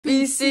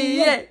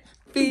BCA,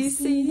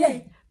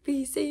 BCA,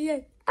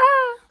 BCA.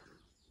 Ah!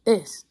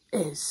 This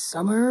is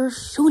Summer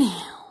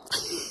Showdown.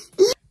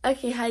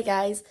 Okay, hi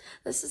guys.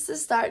 This is the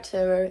start to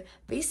our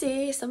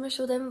BCA Summer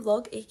Showdown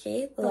vlog,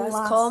 aka the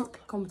last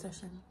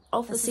competition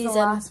of the season. The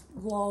last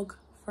vlog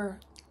for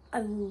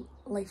a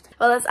lifetime.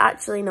 Well, it's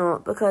actually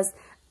not, because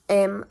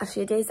a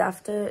few days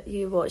after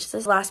you watch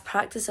this, last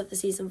practice of the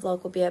season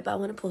vlog will be out, but I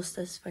want to post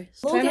this first.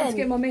 Try not to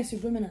get my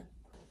message 1 minute.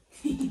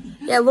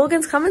 Yeah,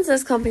 Logan's coming to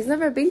this comp. He's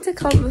never been to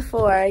comp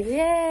before.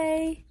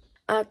 Yay!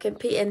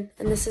 Competing,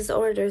 and this is the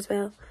order as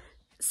well.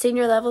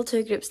 Senior level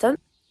 2 group stunt,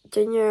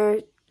 junior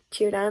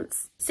cheer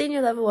dance,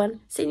 senior level 1,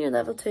 senior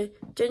level 2,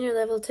 junior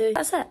level 2.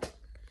 That's it.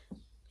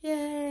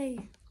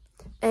 Yay!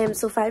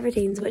 So 5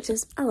 routines, which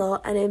is a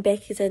lot, and then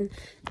Becky's in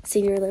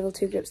senior level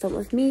 2 group stunt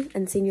with me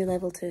and senior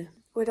level 2.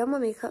 We're done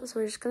with makeup,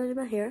 so we're just gonna do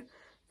my hair,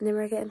 and then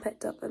we're getting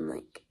picked up in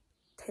like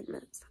 10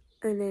 minutes,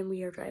 and then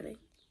we are driving.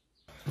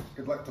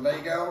 Good luck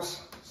today, girls.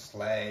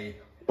 Slay.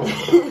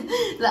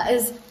 That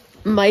is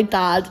my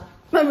dad.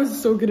 That was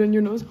so good on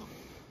your nose.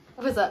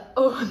 What was that?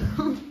 Oh.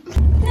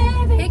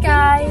 Hey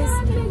guys,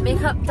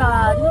 makeup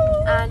done,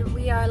 and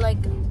we are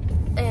like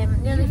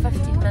nearly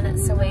 15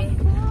 minutes away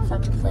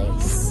from the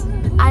place.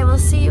 I will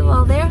see you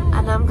all there,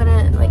 and I'm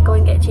gonna like go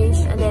and get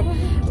changed, and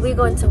then we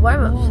go into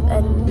warm up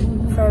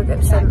and for our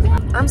group stunt.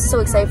 I'm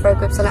so excited for our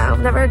group stunt. I've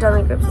never done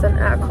a group stunt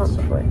at a comp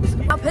before.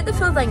 I'll put the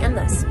full thing in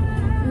this.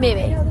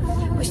 Maybe.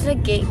 We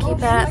should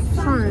gatekeep it.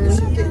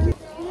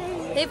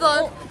 Hey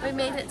vlog, we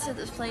made it to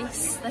this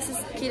place. This is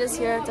Kira's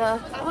here to,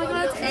 oh my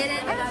god,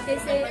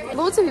 edit.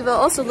 Loads of people.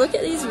 Also, look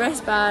at these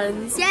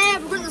wristbands. Yeah,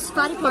 we're going to the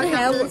safari park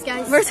after this,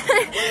 guys.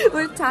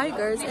 We're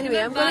tigers. Anyway,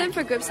 I'm going in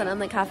for group stunt. I'm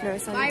like half an hour,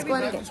 so I'm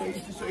going to get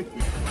changed.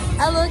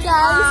 Hello guys,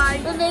 hi.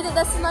 We made it.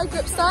 This is my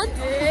group stunt.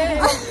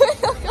 Yeah.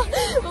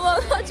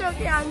 Well, not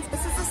joking hands.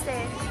 This is the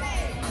stage.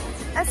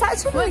 It's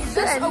actually really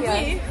good in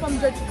here. From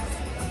the...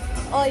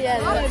 Oh yeah,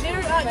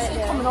 they're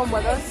actually coming on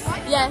with us.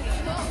 Yeah,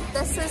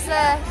 this is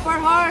for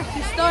her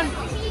to stunt,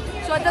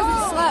 so it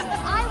doesn't slip.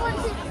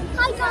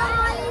 Hi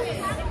guys!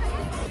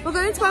 We're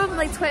going to warm up in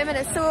like 20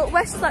 minutes, so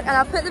wish us luck, and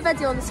I'll put the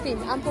video on the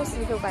screen. I'm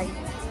posting the whole thing.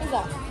 Who's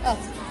that? Oh.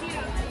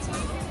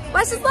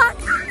 Wish us luck!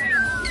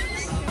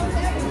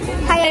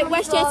 Hi,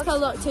 wish Jessica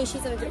luck too,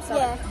 she's in a group stunt.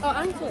 Yeah. Oh,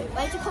 Andrew.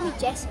 Why'd you call me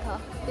Jessica?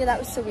 Yeah, that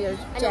was so weird.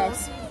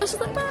 Jess. Wish us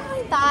luck,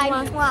 bye! Bye!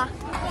 Mwah. Mwah.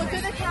 Oh, do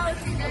the calories.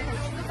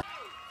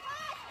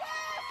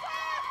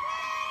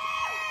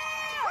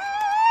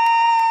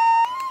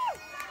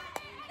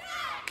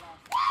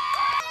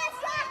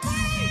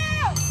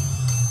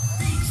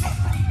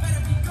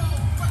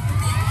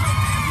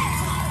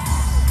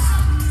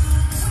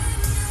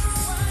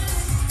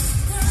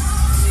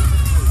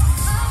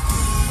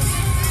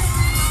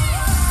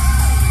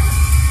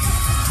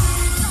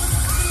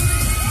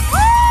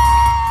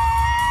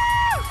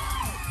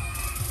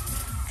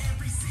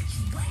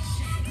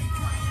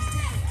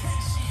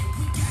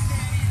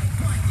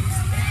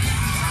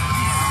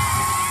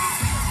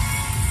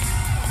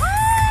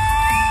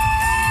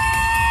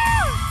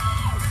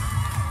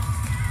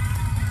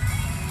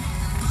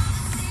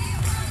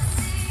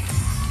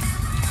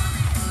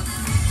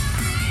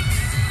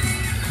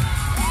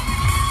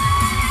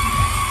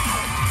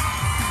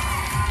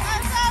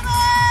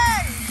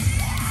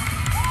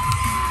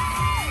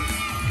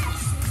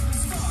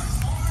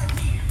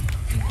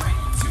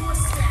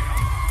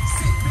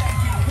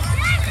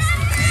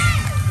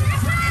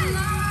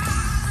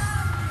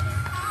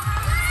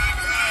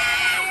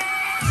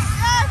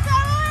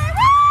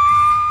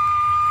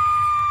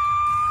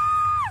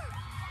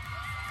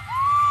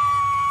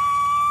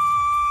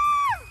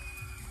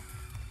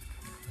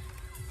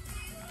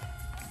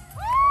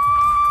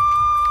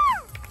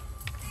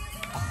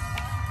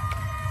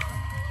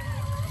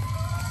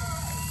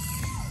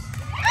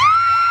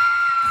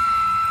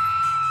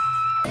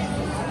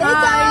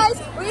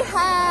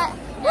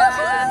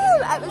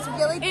 It was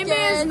really good. Amy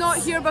is not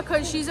here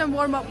because she's in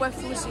warm-up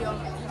with Lucia.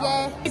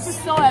 Yeah. I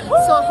just saw it. So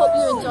I hope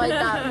you enjoyed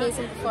that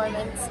amazing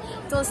performance.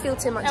 Don't steal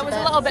too much of it. It was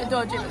a little bit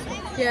dodgy.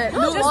 Yeah.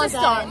 No, just the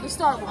start. The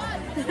start one.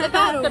 The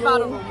battle.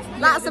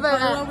 That's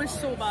about it. Was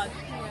so bad.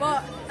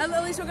 But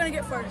at least we're going to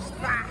get first.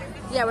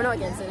 Yeah, we're not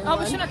against it. Oh,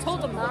 we shouldn't have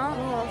told them that.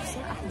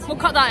 We'll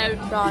cut that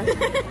out.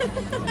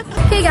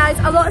 Okay guys,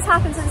 a lot has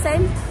happened since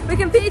then. We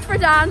competed for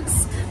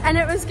dance and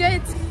it was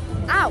good.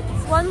 Ow,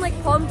 one like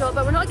palm drop,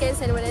 but we're not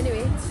against anyone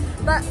anyway.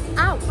 But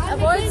ow,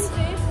 awards.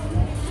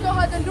 Still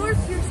had the nose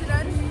piercing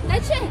in.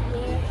 Did she?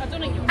 Yeah, I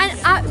don't think you.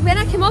 And when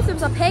I came off, there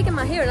was a peg in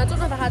my hair, and I don't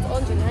know if I had it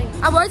on during the night.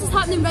 Awards is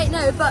happening right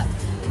now, but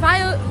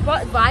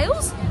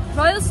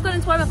Royals is going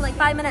to warm up in like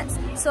 5 minutes,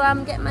 so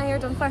I'm getting my hair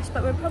done first.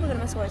 But we're probably going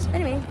to miss awards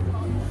anyway.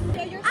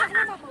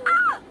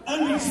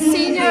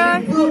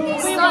 Senior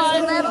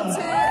stunt level 2,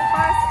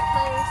 first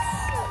place.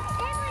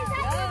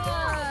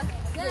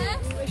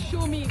 Yeah.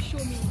 Show me.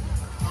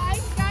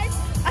 Guys.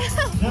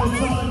 Oh,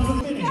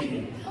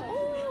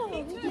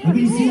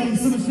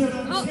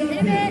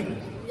 David.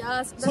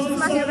 Yes, this is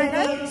my hair right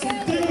now.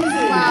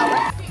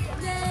 Wow.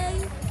 Yay.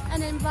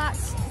 And then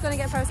that's going to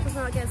get first because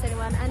we're not against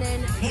anyone. And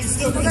then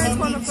we're going to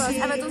warm up for us.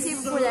 If I don't see you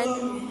before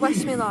then,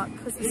 wish me luck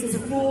because this is a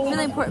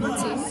really important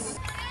routine.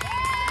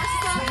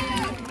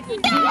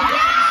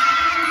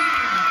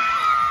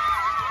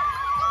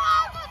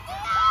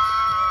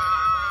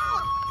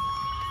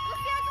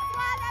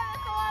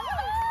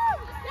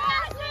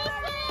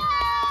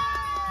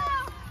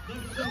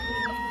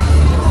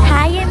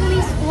 Hi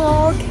Emily's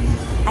vlog.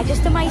 I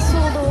just did my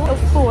solo of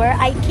 4.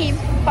 I came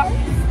first.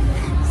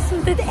 So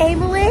did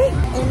Emily.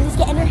 Emily's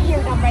getting her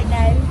hair done right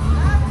now.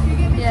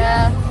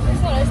 Yeah.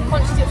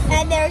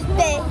 And there's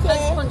Becky.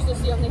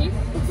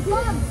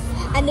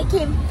 And they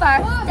came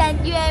first,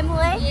 didn't you,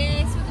 Emily?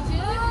 Yeah, so did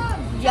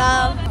you?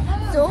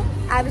 Yeah. So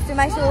I was doing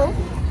my solo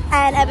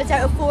and I was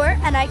out of 4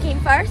 and I came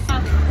first.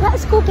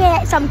 Let's go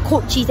get some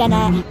coaches in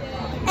it.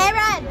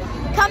 Erin,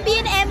 come be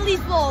in Emily's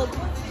vlog.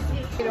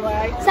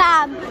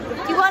 Sam,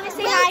 do you want to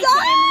say hi to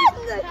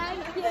Emily?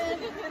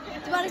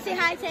 Do you want to say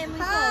hi to Emily?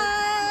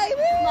 Hi!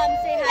 Mum,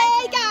 say hi.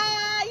 Hey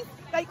guys!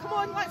 Right, come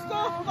on, let's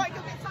go. Right,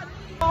 go get some.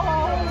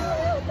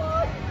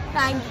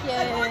 Thank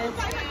you.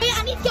 Wait,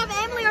 I need to give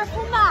Emily her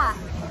phone back.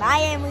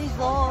 Bye, Emily's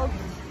vlog.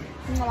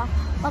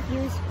 Love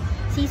yous.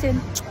 See you soon.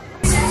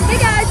 Hey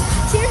guys,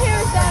 so your hair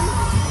is done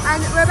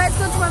and we're about to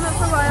go to warm up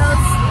for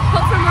Wilds.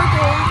 Hope for more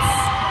goals.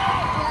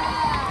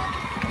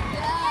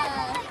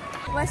 Yeah.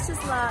 Wish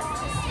us luck.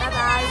 Bye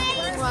bye.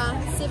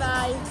 Say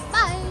bye.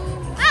 Bye.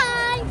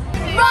 Bye.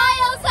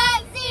 Royals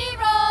at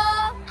 0.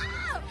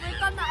 We've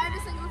done that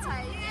every single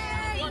time.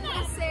 What did I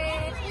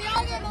say?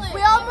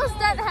 We almost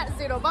didn't hit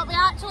 0, but we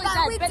actually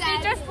did. But they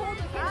just told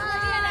us.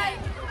 Hi.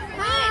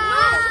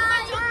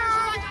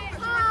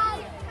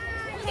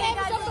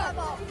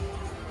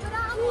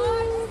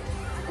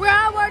 We're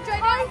at work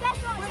right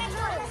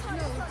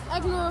now.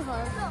 Ignore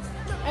her.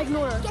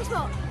 Ignore her. Guess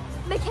what?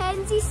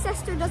 Mackenzie's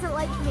sister doesn't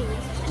like me,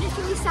 and it's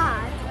really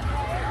sad.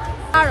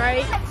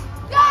 Alright.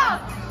 Go!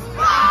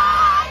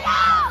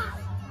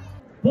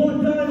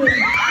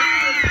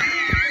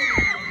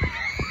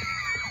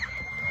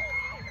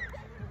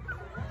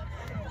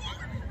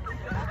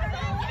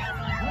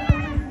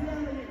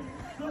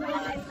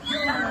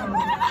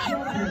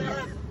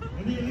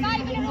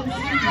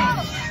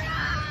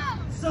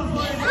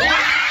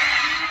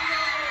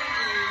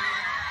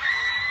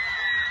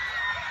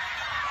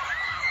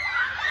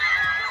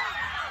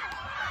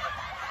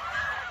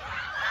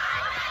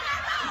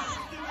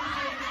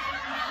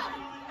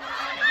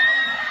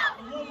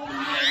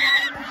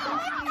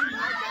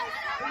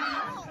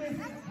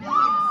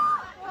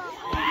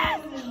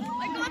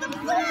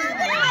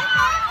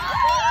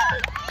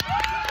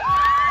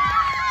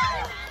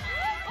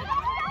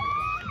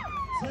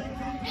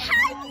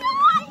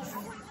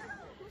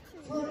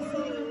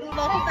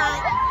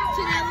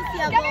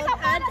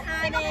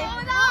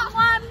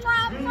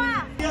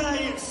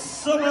 BCA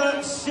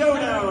Summer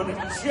Showdown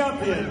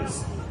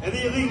champions in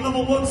the Elite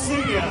Level 1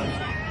 Senior.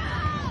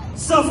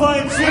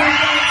 Sapphire Junior.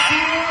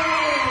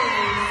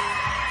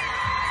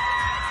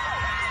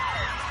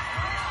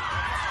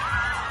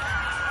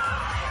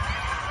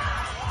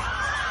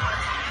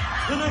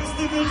 The next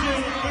division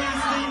is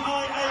the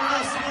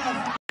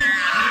IASF.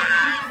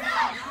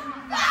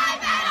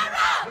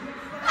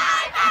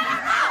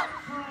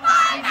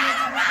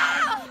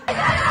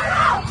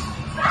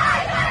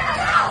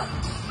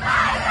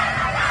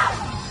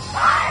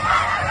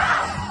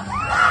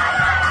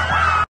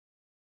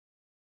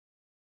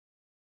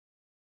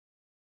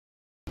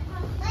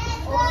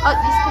 Oh,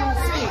 these things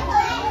speak.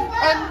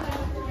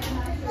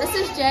 This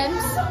is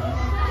James.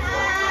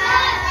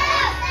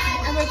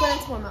 And we're going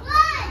to warm up.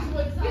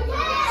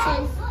 So,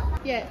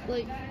 yeah,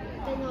 like,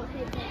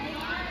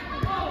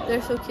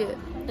 they're so cute.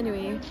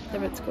 Anyway,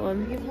 they're about to go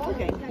on. You're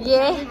vlogging?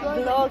 Yeah.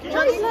 Vlogging.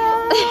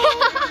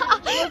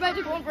 We're about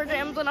to go on for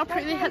James and I'll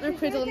pretty hit their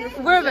cradle in their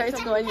phone. We're about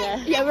to go on, yeah.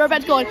 Yeah, we're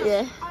about to go on.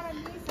 Yeah.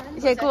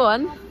 Okay, go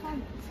on.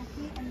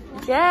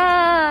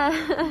 Yeah.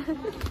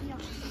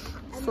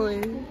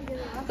 Slay.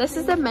 This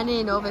is the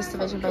mini novice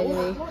division, by the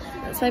way.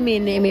 That's why me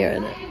and Naomi are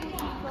in it.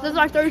 This is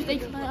our Thursday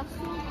class.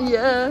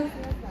 Yeah.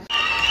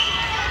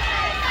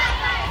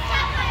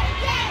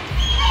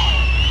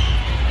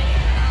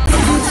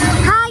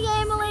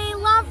 Hi Emily,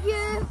 love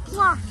you.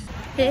 Mwah.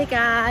 Hey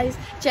guys,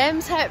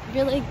 Gem's hit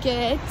really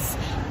good.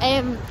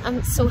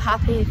 I'm so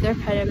happy their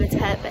pyramids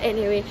hit, but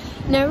anyway,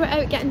 now we're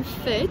out getting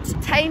food.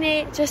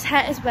 Tiny just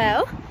hit as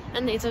well,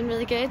 and they've done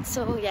really good,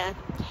 so yeah.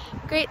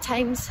 Great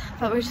times,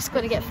 but we're just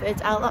going to get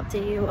food. I'll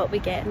update you what we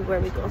get and where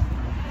we go.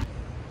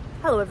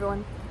 Hello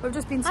everyone. We've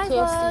just been to Hi,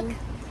 KFC.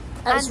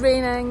 It's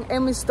raining.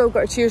 Emily's still got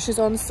her cheer shoes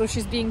on, so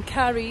she's being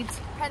carried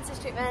Princess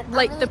treatment.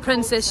 like the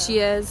princess she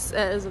is.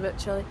 It is a bit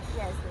chilly.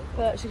 Yes.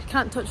 But she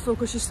can't touch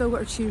focus, she's still got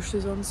her cheer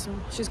shoes on, so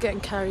she's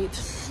getting carried.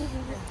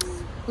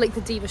 Like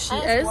the diva she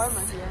is. Warmer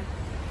here.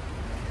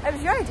 It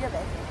was your idea,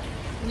 babe.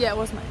 Yeah, it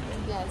was my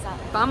idea. Yeah,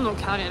 exactly. But I'm not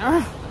carrying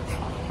her.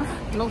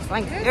 No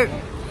thank you.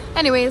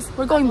 Anyways,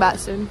 we're going back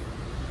soon.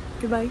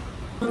 Goodbye.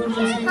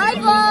 Hi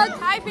vlog!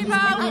 Hi people!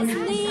 It's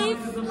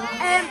Neve.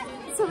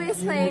 So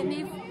basically,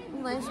 Neve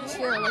English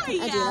cheer like an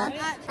idiot.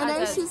 And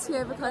now she's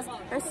here because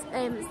her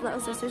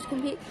little sisters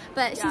compete,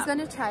 but she's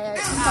gonna try out.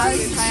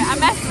 I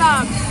messed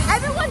up.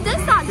 Everyone does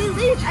that. They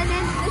leave and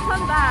then they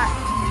come back.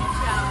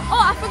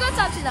 Oh, I forgot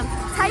to update them.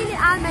 Tiny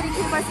and Minnie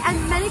came first, and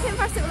Minnie came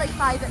first at like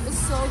 5. It was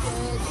so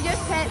good. Your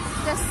pit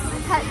just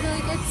hit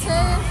really good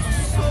too.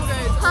 So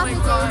good. Happy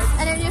days.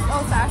 And then you've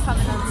all started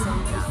coming on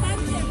soon.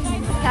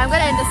 Okay, I'm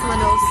gonna end this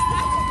windows.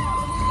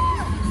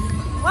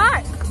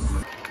 What?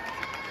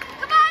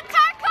 Come on,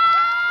 turquoise!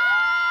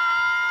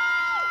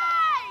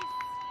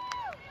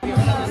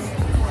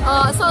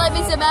 Oh, it's not like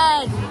me to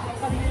men.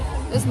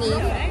 It's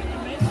Neve.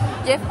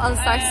 Youth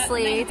All-Star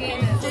Slade.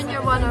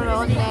 Junior 1 are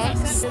on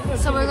next.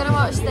 So we're gonna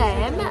watch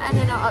them and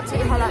then I'll update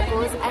you how that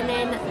goes. And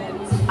then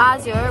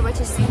Azure, which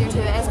is Senior 2,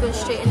 is going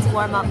straight into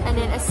warm-up. And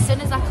then as soon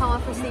as I come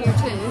off for Senior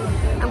 2,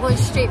 I'm going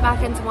straight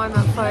back into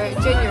warm-up for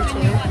Junior 2.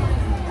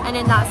 And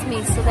then that's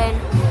me. So then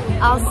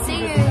I'll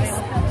see you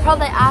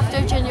probably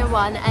after Junior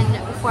 1 and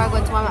before I go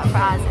into warm-up for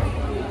Azure.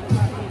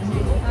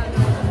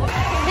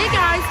 Hey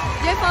guys,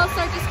 Youth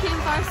All-Star just came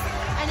first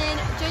and then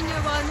Junior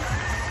 1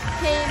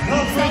 came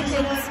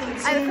second.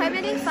 I was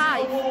probably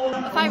 5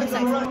 or 6.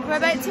 We're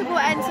about to go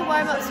into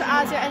warm-ups for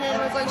Azure and then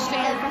we're going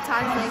straight in for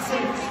Tanzania. So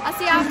I'll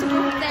see you after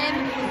both of them.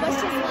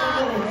 Wish us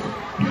luck.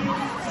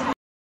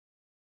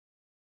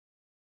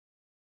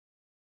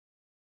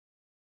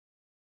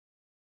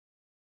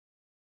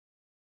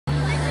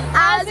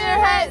 Azure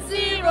hit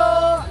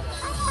 0.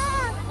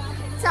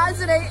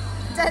 Tanzania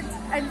did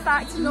in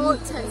fact not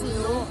hit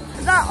 0.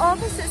 The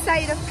opposite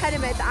side of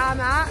pyramid I'm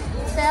at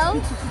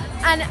fell.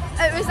 And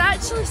it was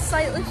actually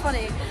slightly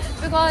funny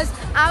because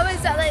I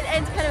was at like, the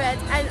end of pyramid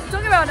and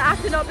don't get me wrong, I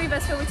could not be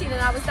this full routine and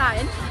I was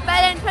dying. But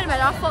at the end of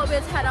pyramid I thought we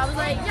had hit. I was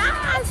like,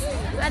 yes!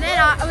 And then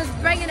I was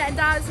bringing it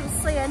down, so I was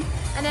slaying.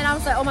 And then I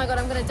was like, oh my god,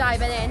 I'm going to die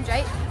by the end,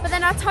 right? But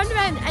then I turned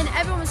around and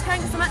everyone was crying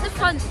because I'm at the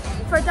front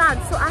for a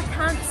dance, so I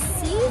can't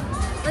see.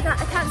 Like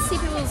I can't see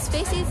people's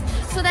faces.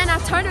 So then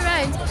I turned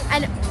around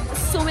and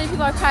so many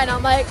people are crying.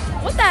 I'm like,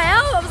 what the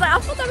hell? I was like, I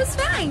thought that was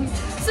fine.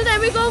 So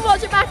then we go and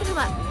watch it back and I'm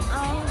like,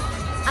 oh.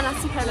 And I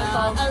see pyramid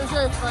fall. It was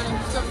really funny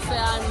because obviously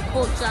I'm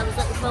coach, I was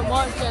at the front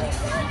watching,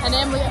 and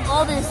Emily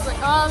obviously,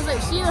 I was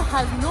like, she either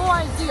has no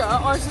idea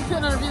or she's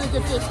putting on a really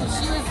good face because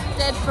she was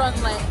dead front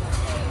like,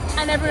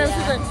 and everyone else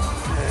was like,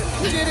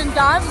 during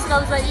dance, and I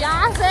was like,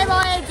 yes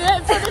Emily, do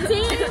it for the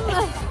team.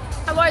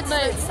 I wanted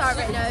to start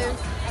right now.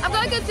 I've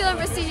got a good feeling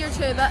for Senior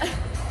 2, but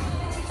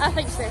I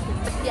think second.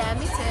 Yeah,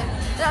 me too.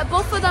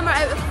 Both of them are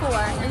out of 4,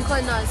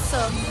 including us, so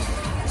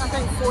I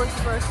think 4th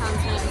for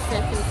Tanzania and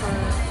 2nd for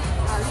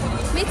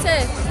Azure. Me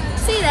too.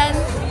 See you then.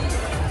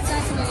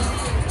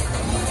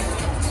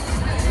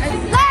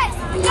 Let's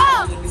go,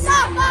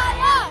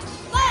 Sapphire!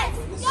 Let's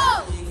go,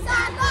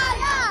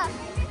 Sapphire!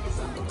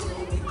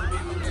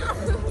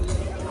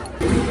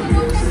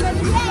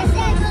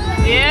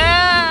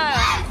 Yeah!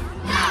 Let's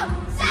go,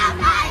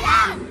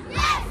 Sapphire!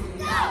 Let's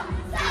go,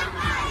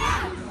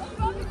 Sapphire!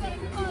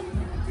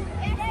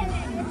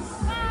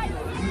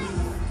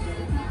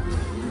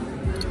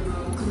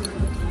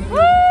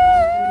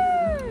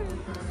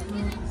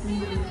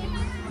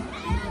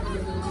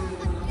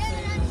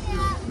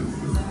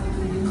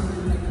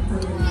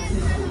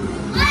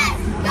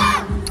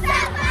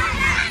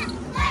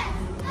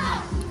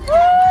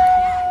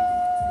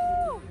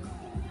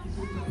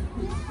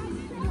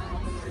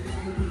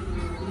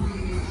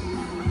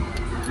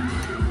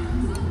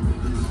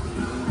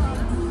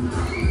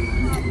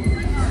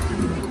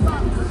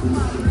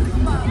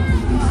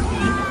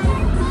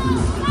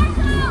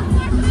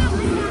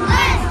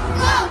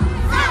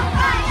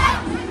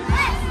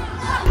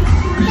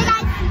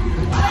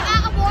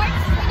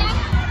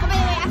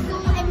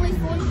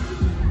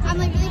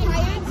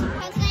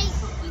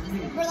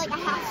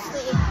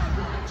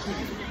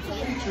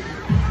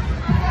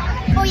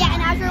 Oh yeah,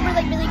 and Azure were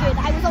like really good.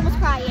 I was almost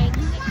crying.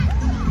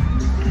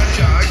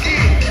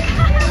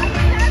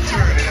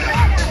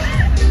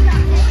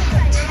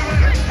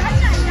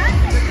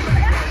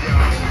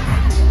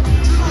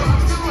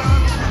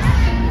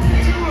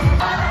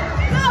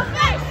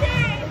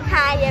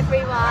 Hi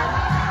everyone.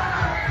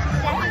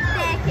 This is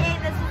Becky,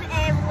 this is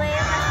Emily,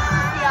 this is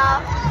Sia.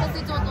 Because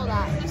they don't know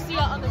that. You see it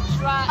on the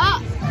track.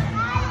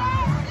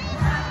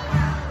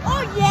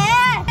 Oh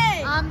yeah!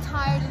 I'm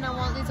tired and I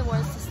want these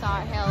awards to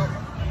start. Help.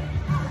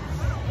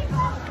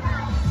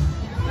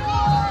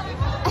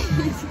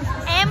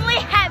 Emily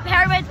hit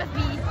pyramids with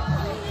me.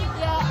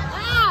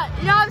 Yeah.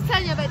 You know I was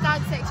telling you about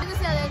dance section.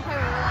 Just the other end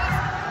pyramid with us.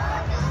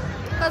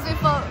 Because we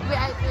thought we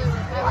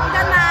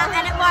Done that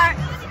and it worked.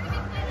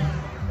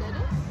 Did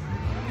it?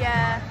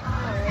 Yeah.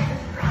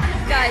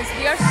 Guys,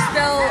 we are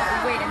still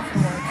waiting for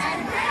words.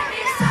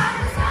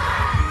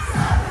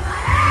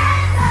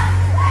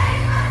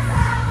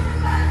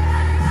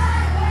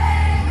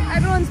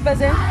 Everyone's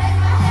busy.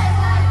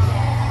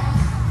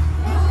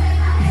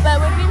 But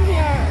we've been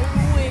here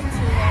way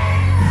too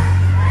long.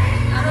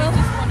 I really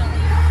just want to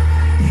leave.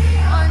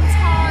 I'm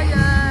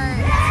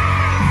tired.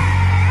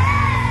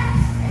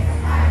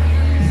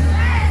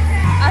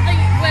 I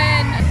think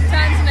when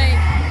Tanzania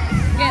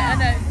get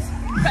announced,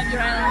 cut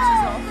your eyelashes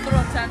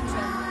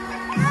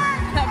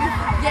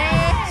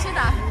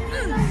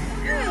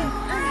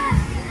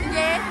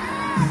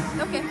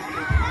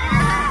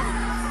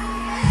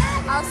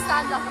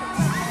stand up and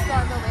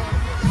storm away.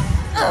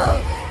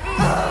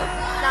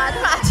 Nah, I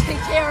don't actually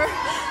care.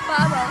 But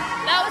I will.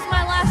 That was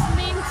my last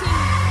main team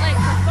like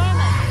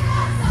performance.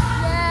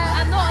 Yeah.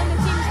 I'm not in the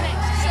teams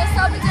next. She'll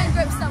still be doing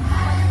group stuff.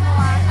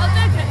 I'll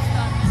do group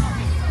stuff.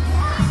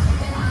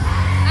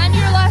 And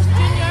your last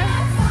junior?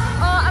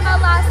 Oh, I'm a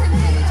last in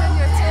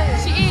junior too.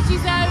 She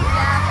ages out.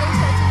 Yeah, I've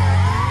aged out junior.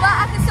 But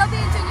I can still be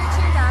in junior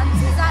cheer dance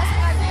because that's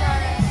like your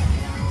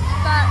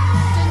but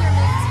junior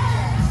mates.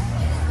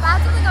 But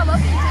I don't think I will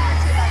be in junior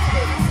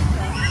cheer dance.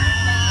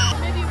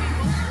 Maybe we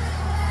will.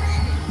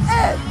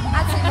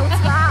 I'd say no to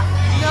that.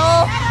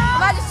 No.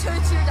 Imagine two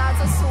cheer dance,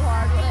 that's so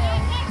hard.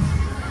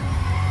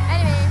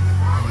 Anyway,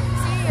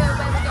 see you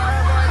when we get our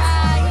awards.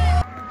 Bye.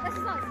 This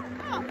is us.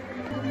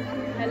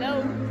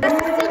 Hello. This is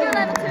senior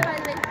level 2 by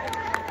the way.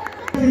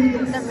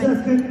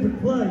 Second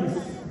place.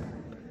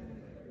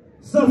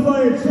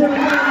 Sapphire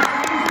Showdown.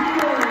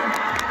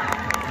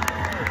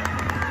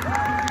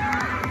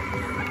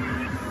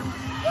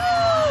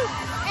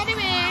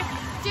 Anyway,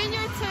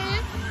 junior 2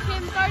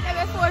 came third out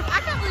of 4th. I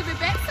can't believe we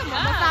bet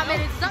someone with that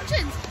many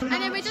deductions. And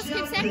then we just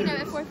came second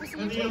out of 4th for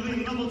senior 2. I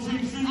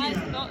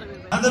forgot that we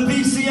were. And the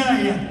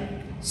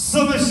BCA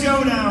Summer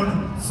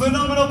Showdown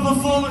Phenomenal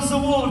Performance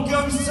Award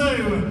goes to,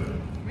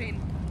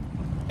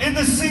 in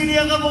the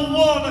senior level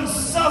 1,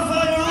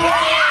 Sapphire.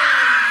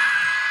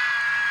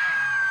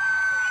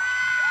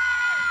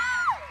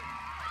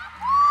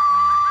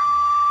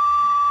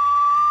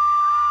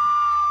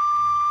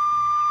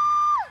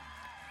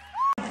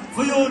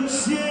 For your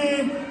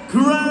cheer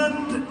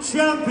grand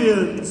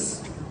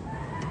champions,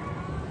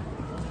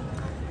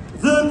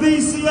 the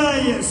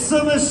BCA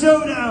Summer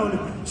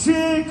Showdown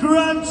cheer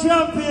grand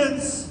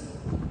champions,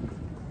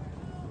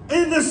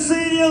 in the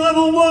senior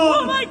level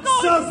 1,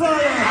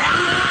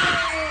 Sapphire.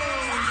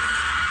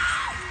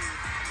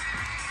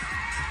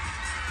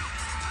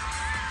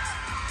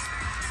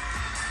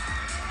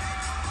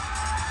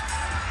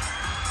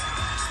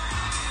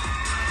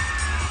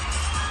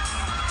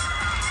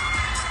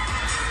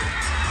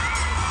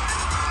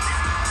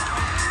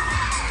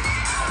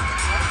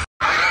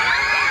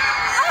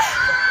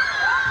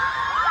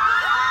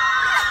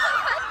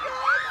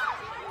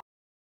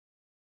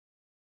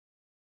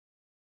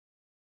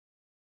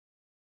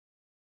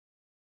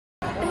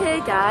 Hey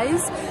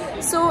guys,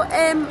 so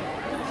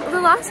the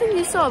last thing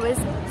you saw was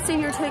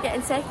senior 2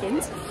 getting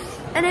second,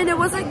 and then there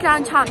wasn't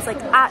grand champs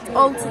like at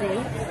all today,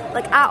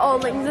 like at all.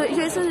 Like you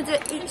just want to do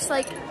it each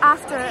like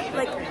after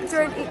like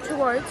during each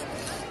award,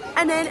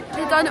 and then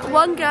they done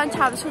one grand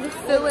champs for the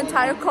full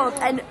entire comp,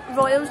 and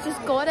Royals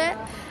just got it,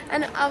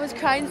 and I was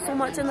crying so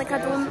much, and like I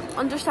don't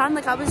understand,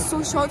 like I was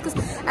so shocked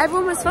because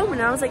everyone was filming,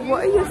 and I was like,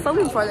 what are you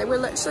filming for? Like we're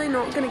literally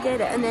not gonna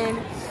get it, and then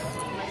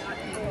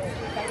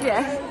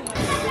yeah.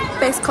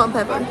 Best comp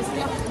ever.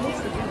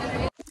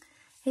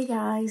 Hey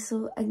guys,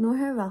 so ignore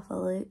her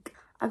ruffle look.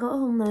 I got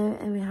home now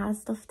and we had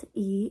stuff to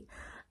eat,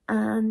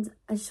 and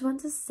I just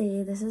want to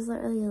say this is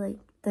literally like,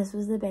 this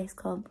was the best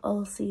comp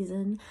all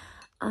season,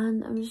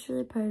 and I'm just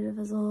really proud of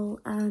us all,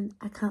 and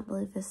I can't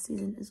believe this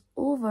season is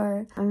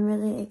over. I'm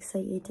really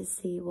excited to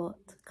see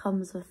what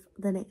comes with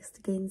the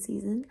next game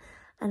season,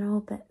 and I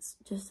hope it's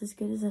just as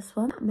good as this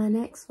one. My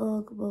next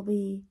vlog will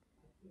be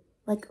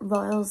like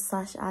Royals /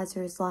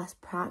 Azur's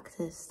last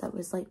practice that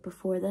was like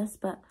before this,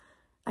 but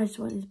I just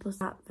wanted to post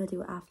that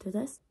video after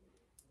this.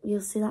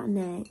 You'll see that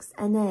next,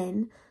 and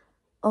then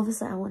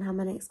obviously I won't have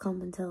my next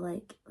comp until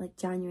like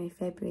January,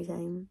 February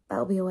time.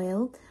 That'll be a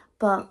while,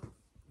 but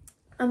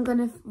I'm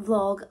gonna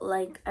vlog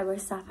like our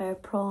Sapphire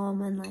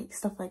prom and like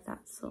stuff like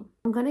that. So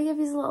I'm gonna give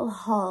you a little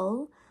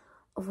haul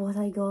of what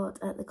I got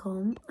at the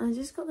comp. I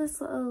just got this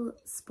little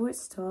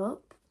sports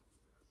top,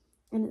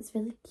 and it's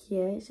really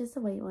cute. It's just a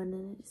white one,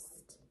 and it's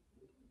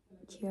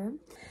here.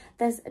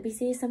 There's a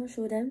BCA Summer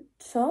Showdown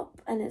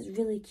top, and it's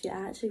really cute.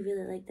 I actually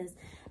really like this.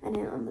 And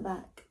then on the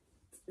back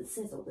it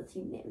says all the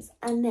team names,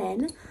 and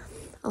then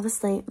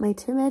obviously my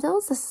 2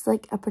 medals. This is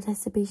like a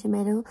participation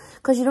medal,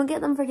 because you don't get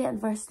them for getting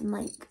first in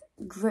like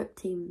group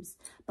teams,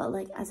 but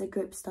like as a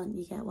group stunt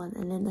you get one.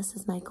 And then this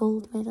is my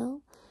gold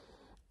medal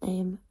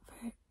for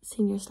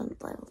senior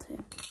stunt level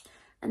 2,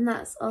 and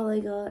that's all I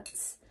got.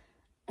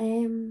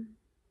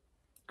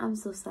 I'm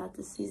so sad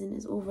this season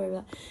is over,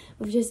 but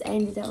we've just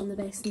ended it on the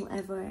best note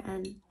ever,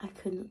 and I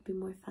could not be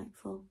more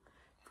thankful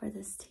for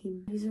this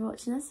team. If you're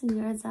watching this and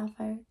you're a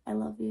Sapphire, I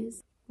love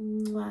yous.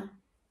 Mwah.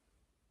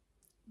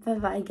 Bye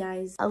bye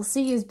guys. I'll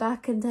see yous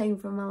back in time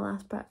for my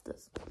last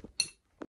practice.